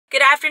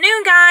Good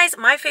afternoon, guys.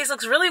 My face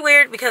looks really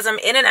weird because I'm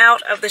in and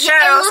out of the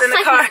shadows in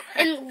the car.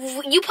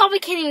 And you probably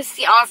can't even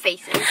see our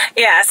faces.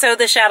 Yeah, so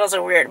the shadows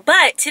are weird.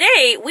 But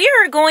today we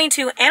are going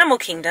to Animal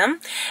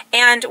Kingdom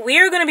and we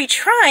are going to be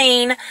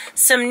trying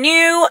some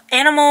new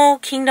Animal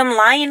Kingdom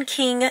Lion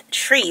King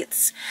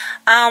treats.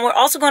 We're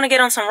also going to get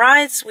on some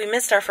rides. We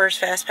missed our first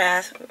Fast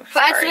Pass.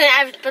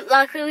 But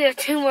luckily we have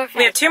two more Fast Passes.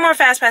 We have two more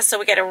Fast Passes, so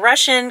we got to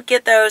rush in,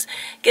 get those,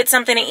 get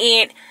something to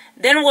eat.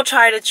 Then we'll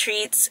try the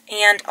treats,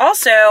 and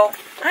also,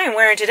 I am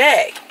wearing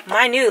today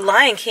my new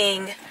Lion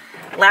King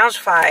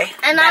Loungefy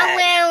And bag. I'm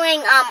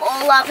wearing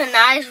Olaf, and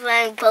I was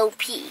wearing Bo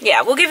Peep.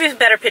 Yeah, we'll give you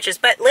better pictures,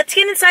 but let's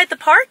get inside the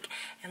park,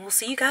 and we'll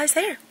see you guys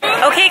there.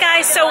 Okay,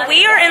 guys, so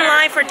we are in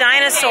line for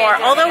Dinosaur.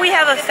 Although we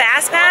have a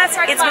Fast Pass,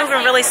 it's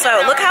moving really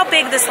slow. Look how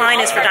big this line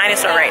is for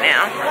Dinosaur right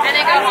now. And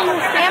I got home.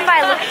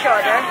 Standby looks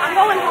shorter. I'm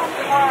going home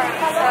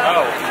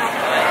tomorrow.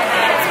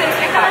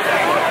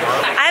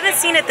 I haven't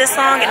seen it this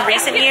long in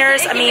recent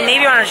years. I mean,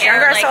 maybe when I was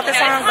younger I saw it this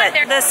long, but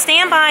the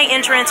standby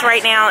entrance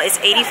right now is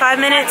 85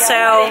 minutes,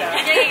 so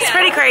it's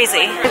pretty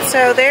crazy.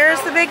 So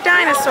there's the big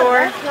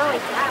dinosaur.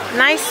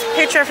 Nice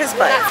picture of his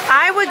butt.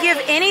 I would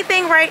give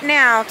anything right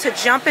now to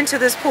jump into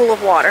this pool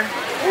of water.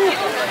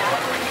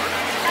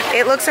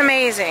 It looks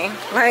amazing.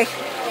 Like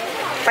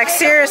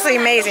seriously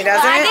amazing,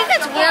 doesn't it? I think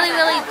it's really,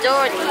 really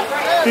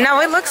dirty. No,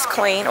 it looks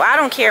clean. Well, I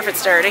don't care if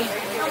it's dirty.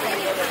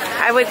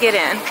 I would get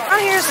in. Oh,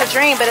 here's the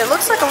drain, but it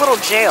looks like a little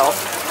jail.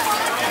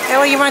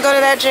 Ellie, you want to go to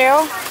that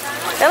jail?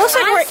 That looks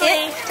like where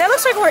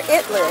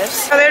it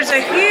lives. Oh, there's a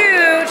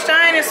huge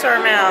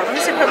dinosaur mouth. Let me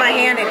see, put my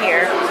hand in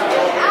here.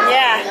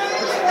 Yeah,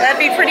 that'd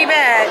be pretty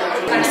bad.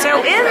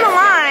 So in the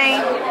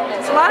line,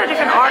 there's a lot of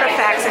different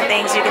artifacts and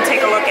things you can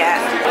take a look at.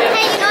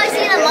 Hey, you know, I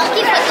seen a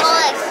monkey foot go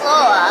like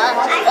Flora,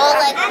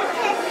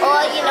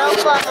 or you know,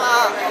 from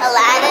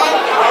Aladdin.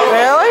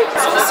 Really?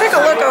 Let's take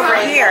a look over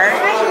here.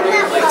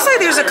 Looks like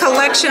there's a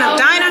collection of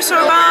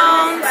dinosaur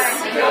bones,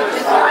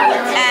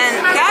 and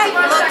that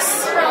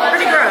looks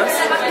pretty gross.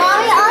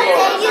 Mommy, I'll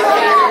take you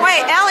home.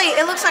 Wait, Ellie,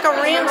 it looks like a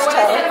ram's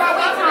toe.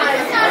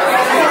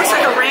 It looks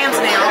like a ram's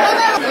nail.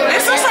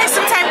 This looks like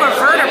some type of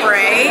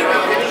vertebrae,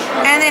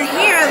 and then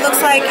here it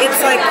looks like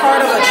it's like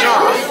part of a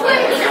jaw,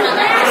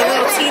 with the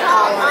little teeth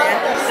all on it.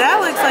 That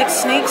looks like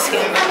snake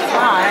skin.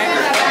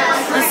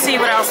 Let's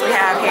see what else we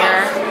have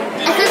here.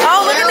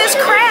 Oh, look at this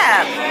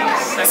crab.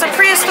 It's a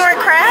prehistoric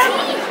crab.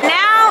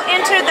 Now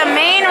enter the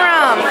main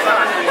room.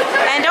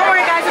 And don't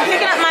worry, guys, I'm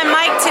picking up my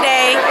mic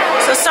today,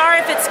 so sorry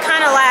if it's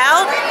kind of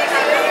loud.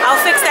 I'll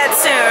fix that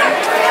soon.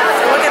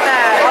 So look at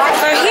that.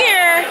 So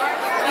here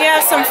you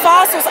have some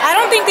fossils. I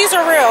don't think these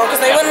are real because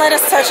they wouldn't let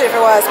us touch it if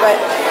it was, but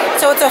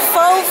so it's a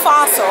faux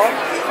fossil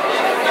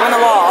on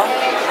the wall.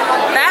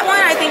 That one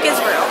I think is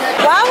real.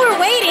 While we're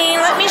waiting,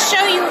 let me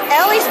show you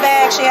Ellie's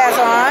bag she has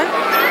on.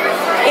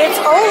 It's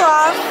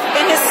Olaf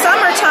in his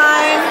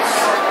summertime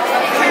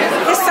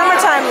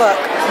look.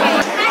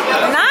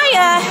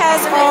 Naya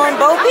has on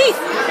Bo Peep.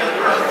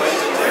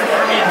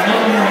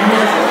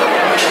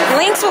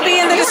 Links will be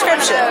in the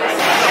description.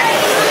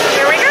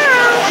 Here we go.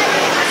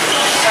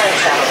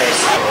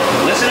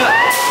 Listen up.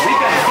 We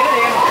gotta get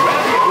in,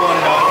 grab your one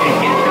dog,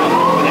 and get down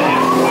with an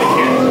ass right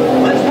here.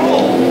 Let's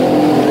roll.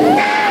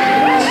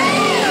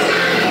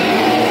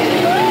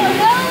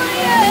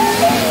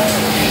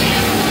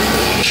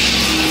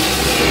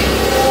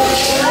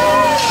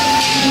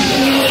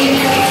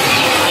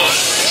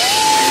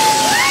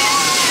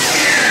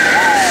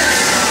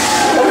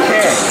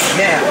 Okay,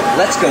 now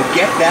let's go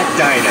get that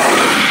dino.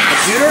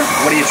 Computer,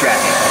 what are you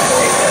tracking?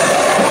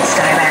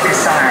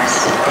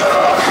 Styracosaurus.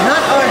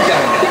 Not our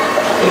dino.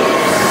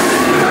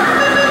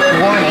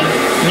 Warning,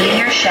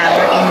 meteor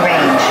shower in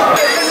range.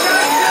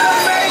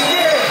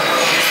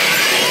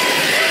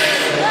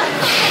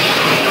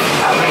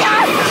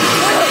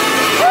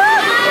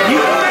 You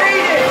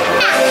made it!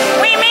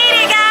 We made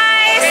it,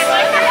 guys!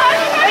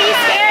 Are you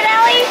scared,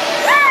 Ellie?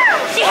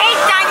 She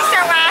hates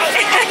dinosaur rides.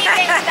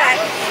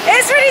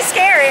 It's pretty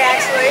scary,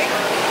 actually.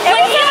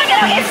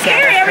 It's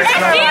scary every It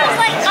time. feels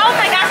like, oh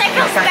my gosh, I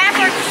feel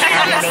backwards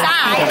on the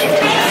side.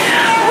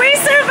 We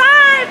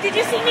survived! Did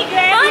you see me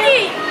grab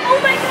Mommy!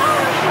 Oh my god!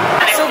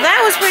 So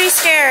that was pretty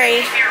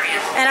scary.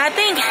 And I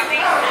think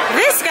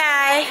this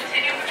guy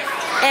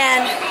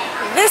and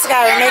this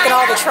guy are making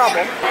all the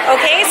trouble.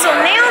 Okay, so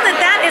now that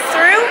that is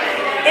through,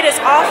 it is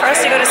all for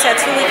us to go to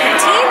Satuli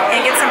Canteen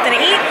and get something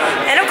to eat.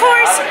 And of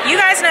course, you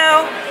guys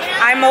know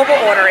I'm mobile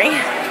ordering.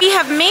 We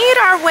have made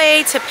our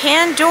way to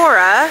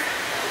Pandora,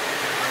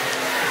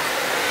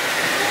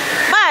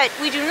 but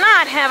we do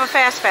not have a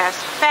fast pass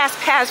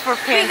for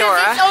Pandora.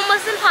 Because it's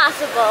almost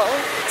impossible.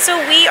 So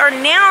we are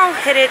now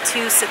headed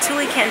to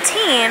Satuli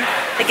Canteen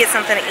to get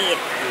something to eat.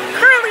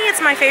 Currently,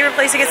 it's my favorite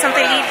place to get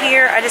something to eat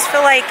here. I just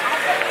feel like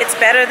it's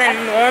better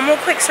than normal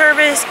quick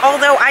service,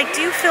 although I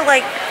do feel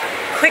like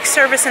quick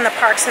service in the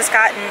parks has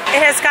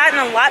gotten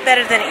a lot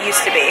better than it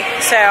used to be.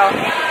 So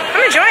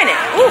I'm enjoying it.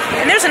 Ooh,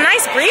 and there's a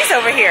nice breeze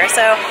over here,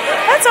 so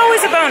that's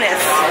always a bonus.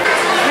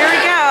 Here we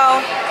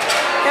go.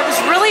 We have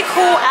this really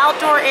cool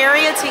outdoor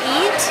area to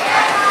eat.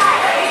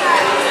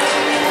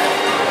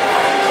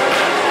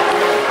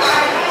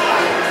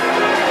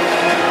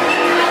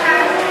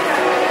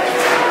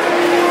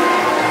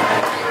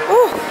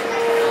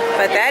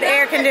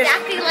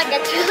 like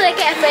a true like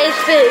cafe's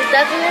food,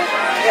 doesn't it?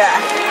 Yeah.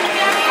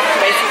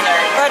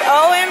 But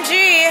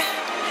OMG,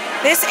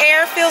 this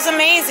air feels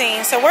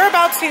amazing. So we're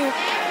about to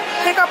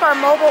pick up our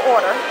mobile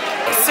order.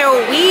 So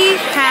we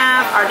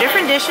have our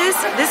different dishes.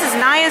 This is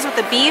Naya's with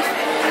the beef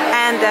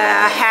and the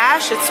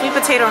hash. It's sweet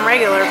potato and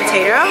regular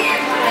potato.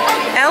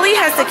 Ellie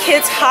has the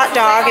kids' hot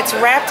dog. It's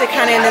wrapped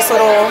kind of in this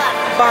little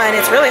bun.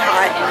 It's really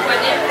hot.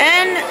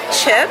 And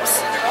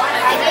chips.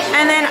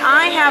 And then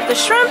I have the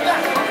shrimp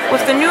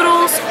with the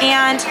noodles,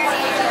 and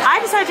I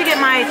decided to get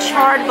my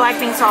charred black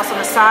bean sauce on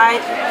the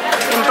side.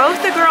 And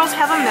both the girls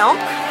have a milk.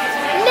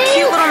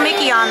 Cute little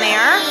Mickey on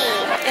there.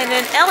 And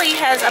then Ellie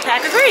has a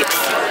pack of grapes.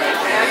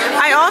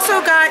 I also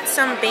got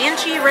some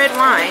Banshee red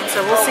wine, so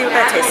we'll see what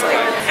that tastes like.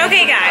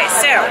 Okay guys,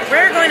 so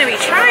we're going to be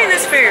trying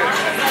this food.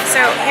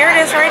 So here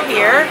it is right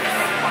here.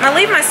 I'm gonna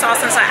leave my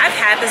sauce inside. I've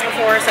had this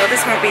before, so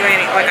this won't be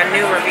like a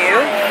new review.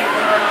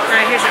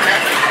 Alright, here's your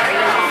milk.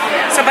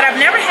 So, but I've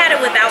never had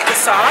it without the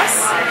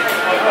sauce.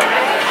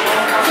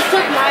 She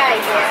took my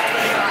idea.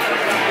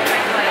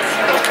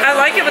 I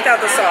like it without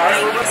the sauce.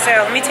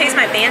 So let me taste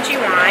my Banshee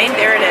wine.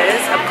 There it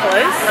is, up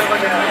close.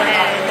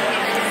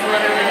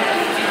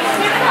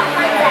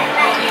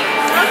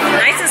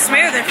 Nice and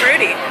smooth and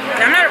fruity.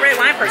 I'm not a red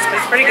wine person,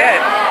 but it's pretty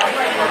good.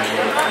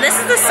 This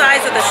is the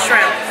size of the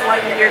shrimp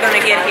you're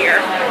gonna get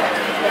here.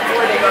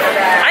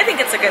 I think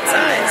it's a good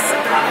size.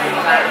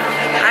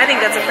 I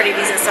think that's a pretty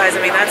decent size.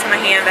 I mean, that's my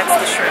hand, that's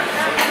the shrimp.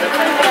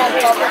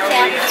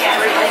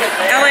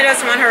 Ellie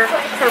doesn't want her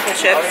purple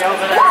chips, so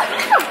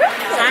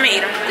I'm gonna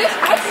eat them.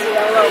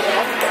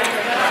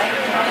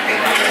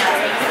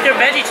 Their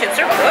veggie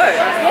chips are good.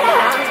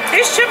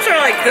 These chips are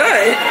like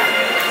good.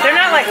 They're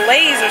not like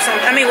Lay's or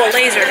something. I mean, well,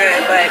 Lay's are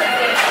good, but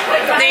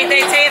they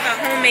have a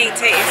homemade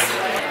taste.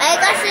 I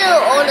got you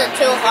order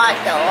 2 hot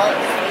dogs.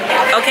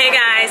 Okay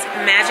guys,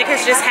 magic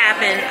has just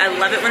happened. I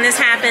love it when this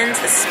happens,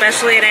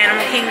 especially at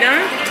Animal Kingdom.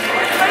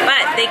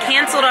 But they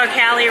canceled our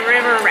Cali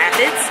River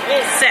Rapids,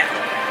 so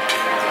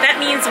that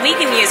means we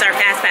can use our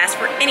Fast Pass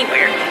for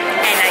anywhere.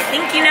 And I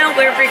think you know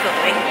where we're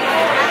going.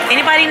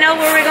 Anybody know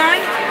where we're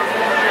going?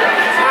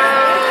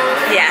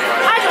 Yeah.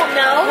 I don't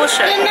know. We'll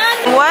show you.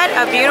 What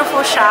a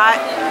beautiful shot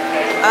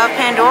of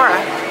Pandora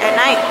at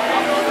night.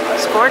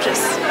 It's gorgeous.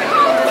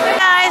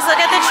 Guys,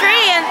 look at the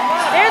tree, and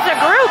there's a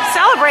group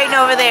celebrating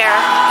over there.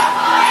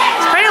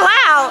 It's pretty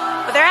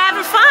loud, but they're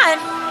having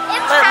fun.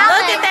 But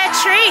look at that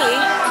tree.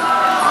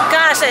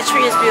 Gosh, that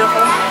tree is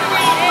beautiful.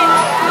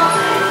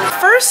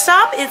 First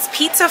stop is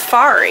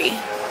Pizza-fari.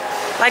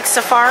 Like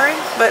safari,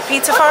 but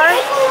Pizza-fari.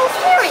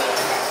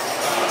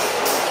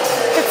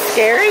 It's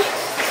scary?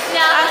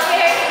 No, I'm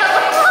scared.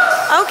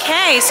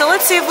 Okay, so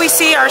let's see if we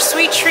see our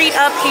sweet treat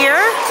up here.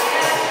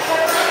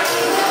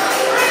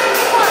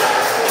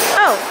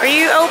 Oh, are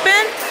you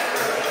open?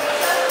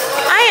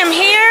 I am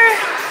here.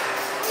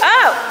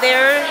 Oh,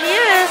 there he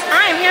is.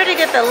 I am here to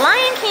get the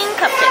Lion King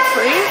cupcake,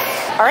 please.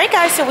 All right,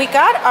 guys, so we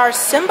got our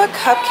Simba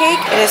cupcake.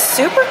 It is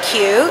super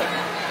cute.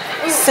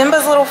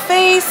 Simba's little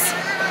face.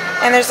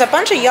 And there's a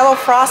bunch of yellow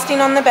frosting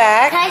on the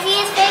back. Can I see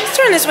his face? Let's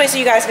turn this way so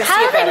you guys can see it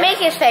How does better. it make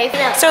his face?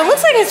 No. So it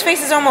looks like his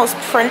face is almost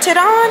printed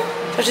on,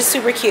 which is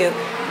super cute.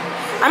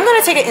 I'm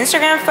gonna take an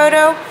Instagram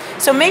photo,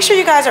 so make sure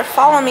you guys are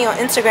following me on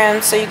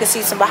Instagram so you can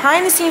see some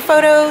behind the scene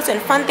photos and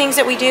fun things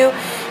that we do.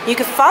 You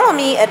can follow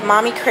me at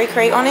Mami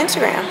CrayCray on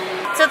Instagram.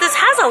 So this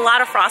has a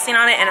lot of frosting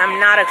on it, and I'm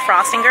not a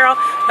frosting girl,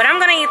 but I'm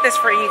gonna eat this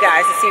for you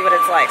guys to see what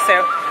it's like.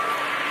 So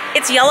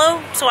it's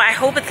yellow, so I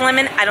hope it's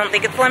lemon. I don't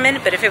think it's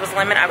lemon, but if it was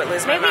lemon, I would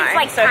lose my mind.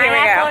 Maybe it's like so here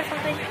we go. or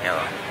something? No.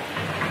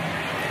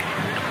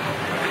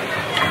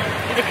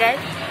 Is it good?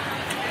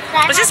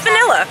 It's just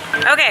vanilla.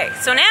 Okay,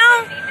 so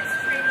now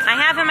I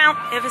have him out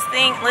of his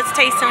thing. Let's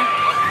taste him.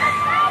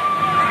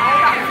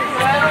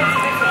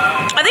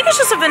 I think it's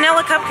just a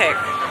vanilla cupcake.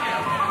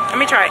 Let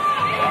me try it.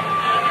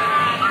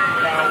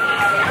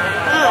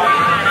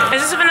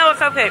 It's just a vanilla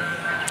cupcake.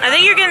 I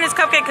think you're getting this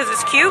cupcake because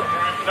it's cute,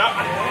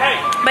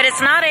 but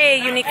it's not a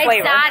unique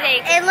flavor.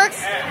 Exotic. It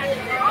looks...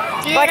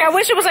 Like, I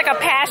wish it was like a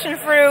passion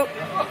fruit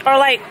or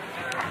like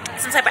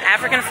some type of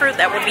African fruit.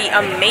 That would be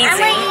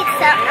amazing.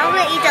 I'm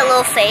gonna eat the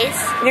little face.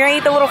 You're gonna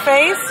eat the little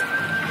face?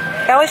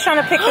 Ellie's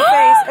trying to pick the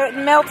face. It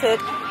melted.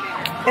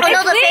 It's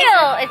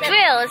real. It's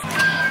real.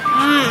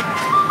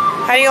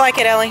 How do you like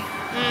it, Ellie?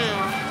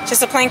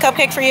 Just a plain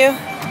cupcake for you?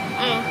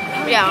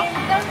 Yeah.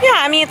 Yeah,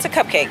 I mean, it's a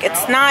cupcake.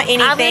 It's not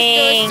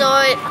anything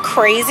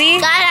crazy.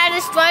 God, I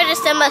destroyed the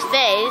Simba's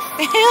face.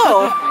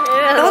 Ew.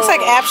 It looks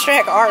like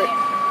abstract art.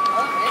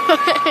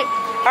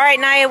 All right,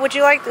 Naya, would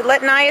you like to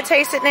let Naya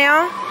taste it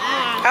now?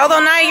 Although,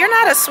 Naya, you're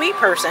not a sweet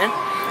person.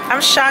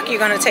 I'm shocked you're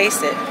going to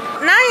taste it.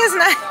 Naya's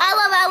not.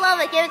 I love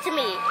it. Give it to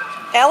me.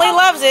 Ellie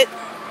loves it.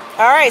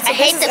 All right, so I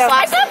hate the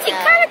sauce. It's actually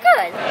kind of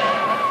good.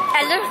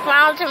 I just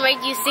smiled to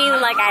make you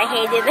seem like I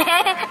hated it.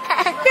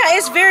 Yeah,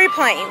 it's very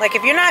plain. Like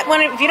if you don't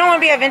want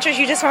to be adventurous,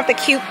 you just want the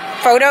cute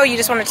photo, you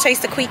just want to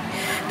taste the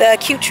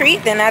cute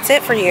treat, then that's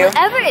it for you.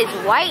 Whatever is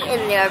white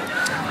in there,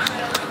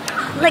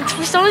 like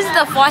for some reason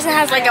the frosting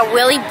has like a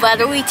really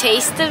buttery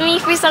taste to me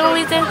for some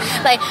reason.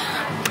 Like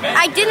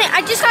I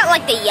just got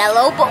like the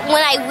yellow, but when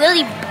I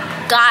really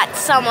got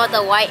some of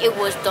the white. It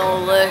was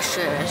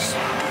delicious.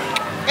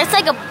 It's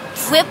like a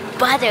whipped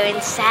butter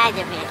inside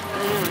of it.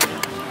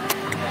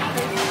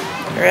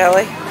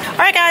 Really?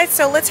 Alright guys,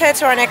 so let's head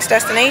to our next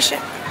destination.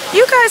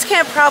 You guys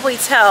can't probably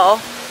tell,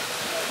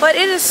 but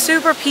it is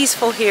super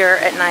peaceful here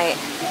at night.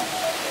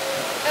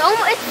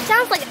 It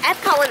sounds like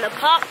Epcot when the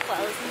park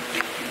closed.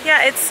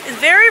 Yeah, it's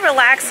very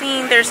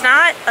relaxing. There's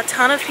not a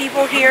ton of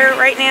people here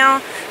right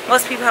now.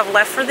 Most people have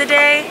left for the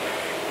day.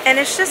 And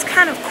it's just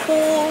kind of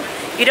cool.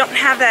 You don't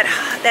have that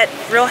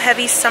real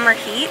heavy summer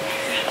heat.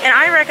 And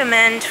I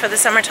recommend for the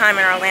summertime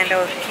in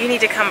Orlando, you need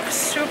to come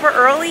super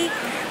early,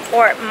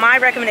 or my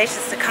recommendation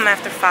is to come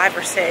after 5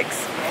 or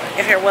 6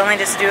 if you're willing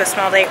just to do a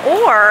small day.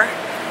 Or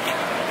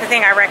the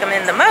thing I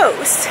recommend the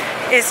most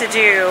is to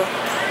do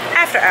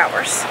after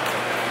hours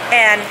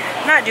and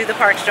not do the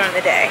parks during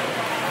the day.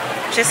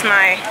 Just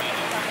my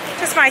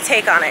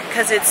take on it,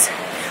 because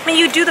I mean,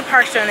 you do the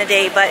parks during the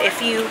day, but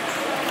if you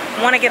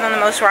want to get on the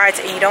most rides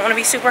and you don't want to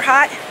be super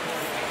hot,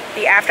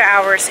 the after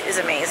hours is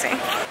amazing.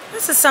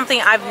 This is something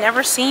I've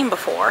never seen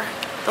before.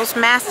 Those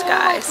masked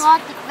guys. Oh my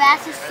god, the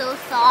grass is so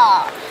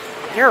soft.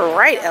 You're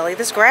right, Ellie.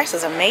 This grass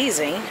is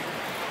amazing.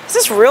 Is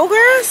this real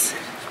grass?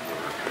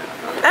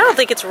 I don't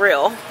think it's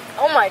real.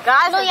 Oh my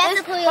god. No,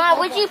 why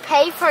would you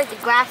pay for the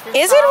grass?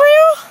 Is it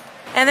real?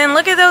 And then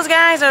look at those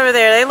guys over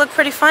there. They look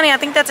pretty funny. I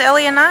think that's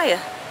Ellie and Naya.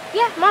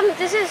 Yeah, Mom,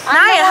 this is...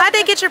 Naya, how'd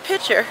they get your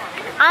picture?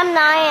 I'm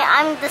Naya.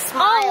 I'm the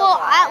smile. Oh,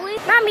 well, at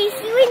least Mommy's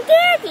you and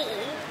Daddy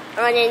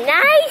on a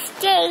nice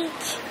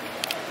date.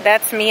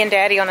 That's me and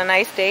Daddy on a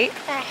nice date.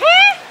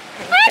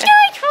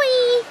 Hi,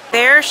 Joy.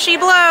 There she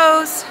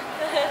blows.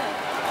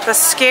 The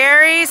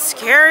scary,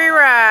 scary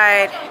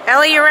ride.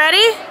 Ellie, you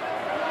ready?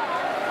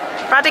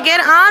 About to get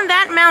on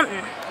that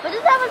mountain. But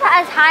if that was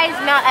as high as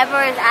Mount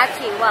Everest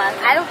actually was,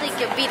 I don't think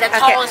it'd be the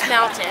tallest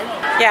mountain.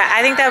 Yeah,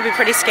 I think that would be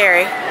pretty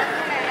scary.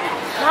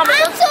 Mom,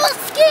 I'm so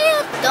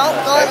scared. Don't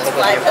go on this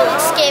one. It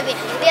was scary.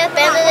 We have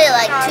been in it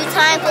like 2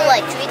 times or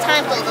like 3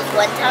 times or just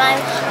 1 time.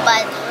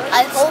 But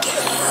I hope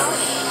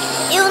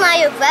even though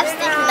your breath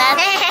stinking mad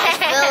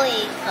is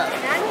really close.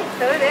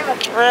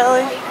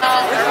 Really?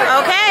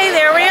 Okay,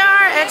 there we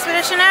are.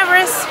 Expedition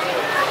Everest.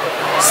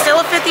 Still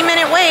a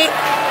 50-minute wait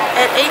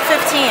at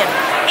 8:15.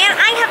 And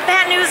I have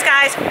bad news,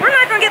 guys. We're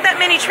not going to get that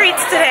many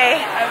treats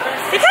today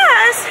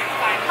because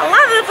a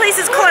lot of the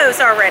places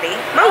closed already.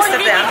 Most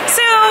of them.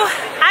 So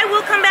I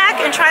will come back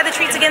and try the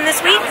treats again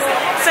this week.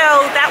 So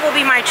that will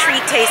be my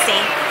treat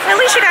tasting. At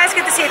least you guys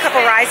get to see a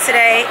couple rides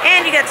today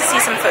and you get to see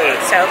some food.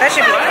 So that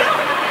should be good.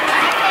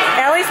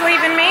 Ellie's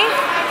leaving me.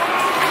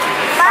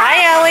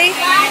 Bye, Ellie.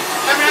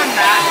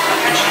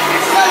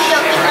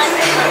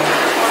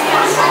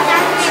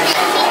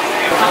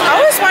 I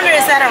always wonder,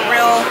 is that a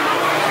real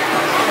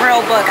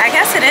book? I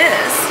guess it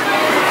is.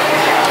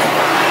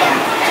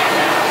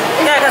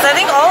 Yeah, because I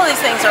think all of these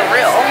things are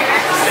real.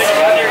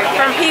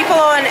 From people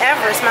on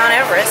Everest, Mount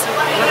Everest.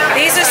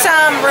 These are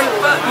some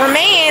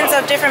remains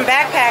of different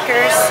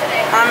backpackers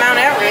on Mount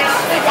Everest.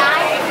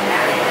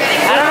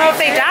 I don't know if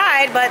they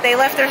died, but they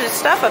left their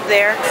stuff up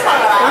there.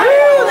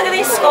 Ooh, look at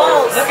these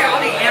skulls. Look at all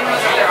the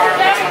animals that there are.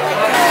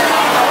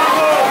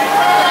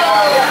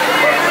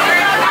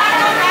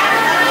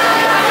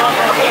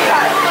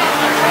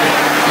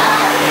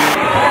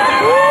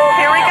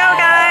 Here we go,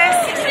 guys.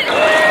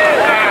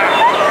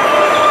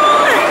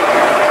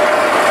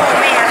 Oh,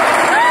 man.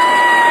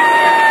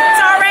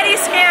 It's already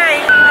scary.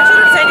 I should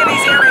have taken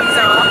these earrings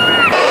off.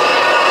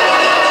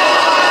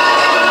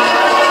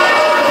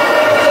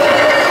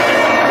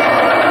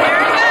 Here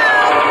we go.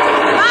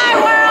 Bye,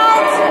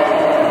 world.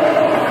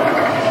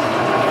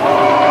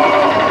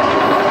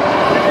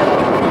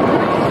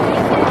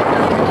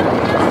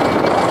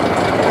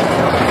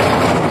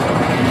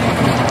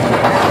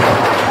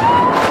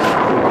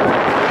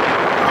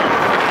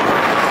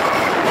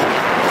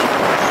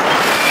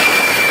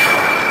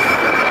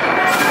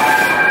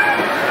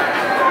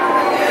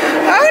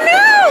 Oh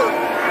no!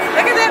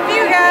 Look at that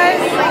view,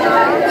 guys.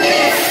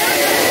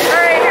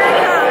 Alright, here it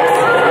comes.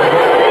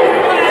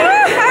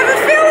 Woo, I have a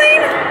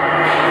feeling.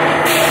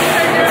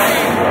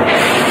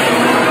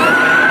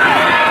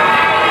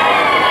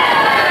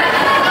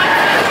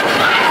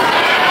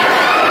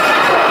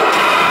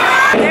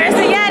 There's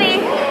the Yeti.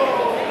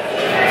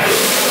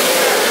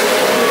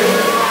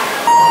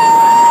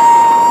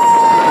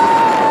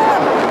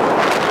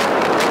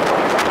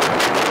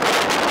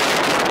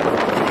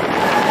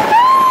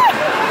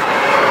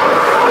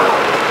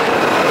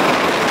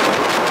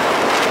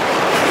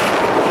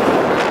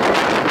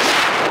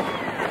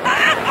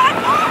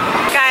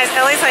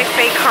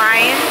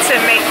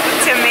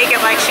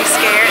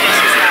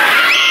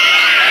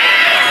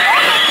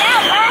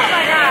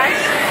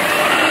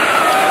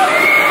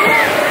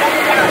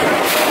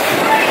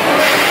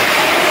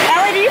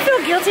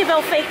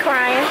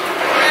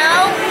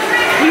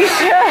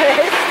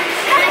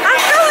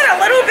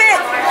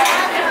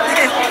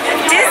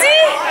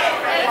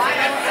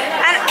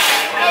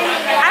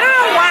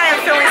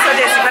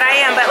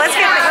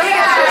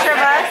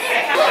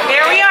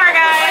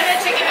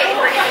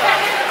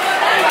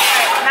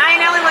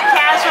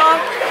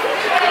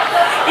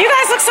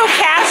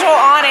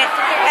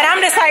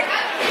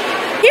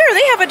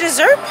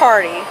 dessert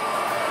party.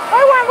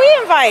 Why weren't we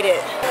invited?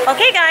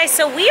 Okay guys,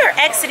 so we are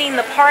exiting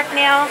the park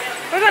now.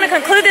 We're going to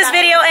conclude this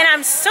video, and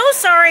I'm so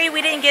sorry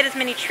we didn't get as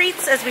many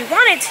treats as we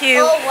wanted to.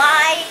 Oh,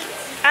 why?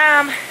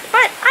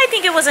 But I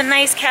think it was a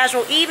nice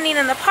casual evening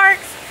in the park.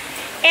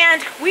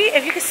 And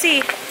if you can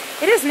see,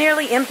 it is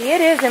nearly empty. It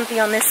is empty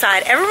on this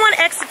side. Everyone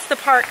exits the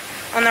park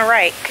on the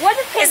right.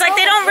 It's like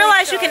they don't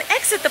realize you can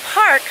exit the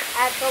park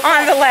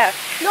on the left.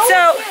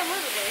 So,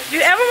 if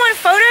you ever want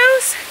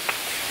photos,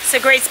 it's a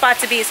great spot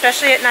to be,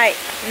 especially at night.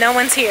 No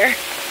one's here.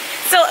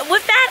 So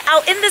with that,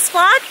 I'll end this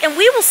vlog, and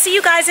we will see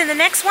you guys in the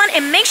next one.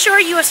 And make sure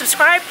you are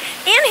subscribed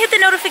and hit the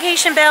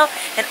notification bell.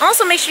 And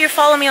also make sure you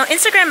follow me on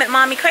Instagram at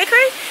Mami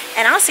CrayCray.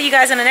 And I'll see you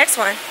guys in the next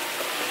one.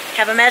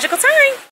 Have a magical time.